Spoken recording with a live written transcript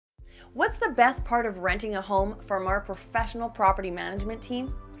What's the best part of renting a home from our professional property management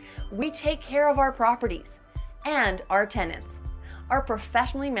team? We take care of our properties and our tenants. Our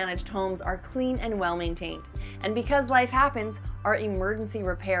professionally managed homes are clean and well maintained. And because life happens, our emergency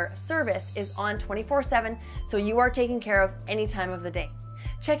repair service is on 24/7, so you are taken care of any time of the day.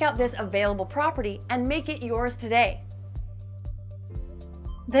 Check out this available property and make it yours today.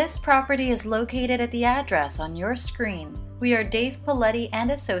 This property is located at the address on your screen. We are Dave Poletti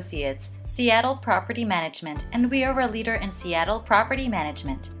Associates, Seattle Property Management, and we are a leader in Seattle property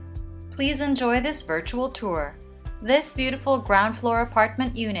management. Please enjoy this virtual tour. This beautiful ground floor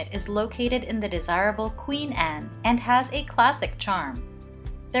apartment unit is located in the desirable Queen Anne and has a classic charm.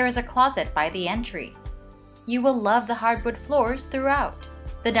 There is a closet by the entry. You will love the hardwood floors throughout.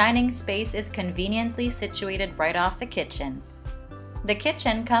 The dining space is conveniently situated right off the kitchen. The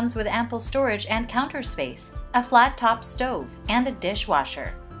kitchen comes with ample storage and counter space, a flat-top stove, and a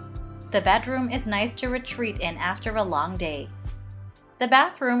dishwasher. The bedroom is nice to retreat in after a long day. The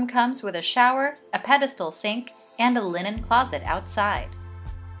bathroom comes with a shower, a pedestal sink, and a linen closet outside.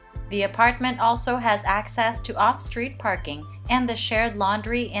 The apartment also has access to off-street parking and the shared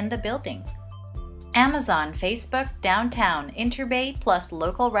laundry in the building. Amazon, Facebook, downtown, Interbay, plus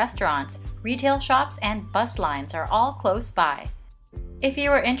local restaurants, retail shops, and bus lines are all close by. If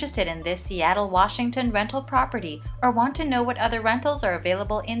you are interested in this Seattle, Washington rental property or want to know what other rentals are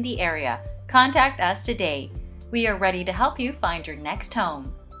available in the area, contact us today. We are ready to help you find your next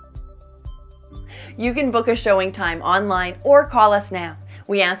home. You can book a showing time online or call us now.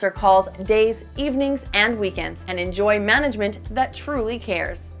 We answer calls days, evenings, and weekends and enjoy management that truly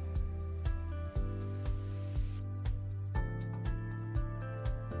cares.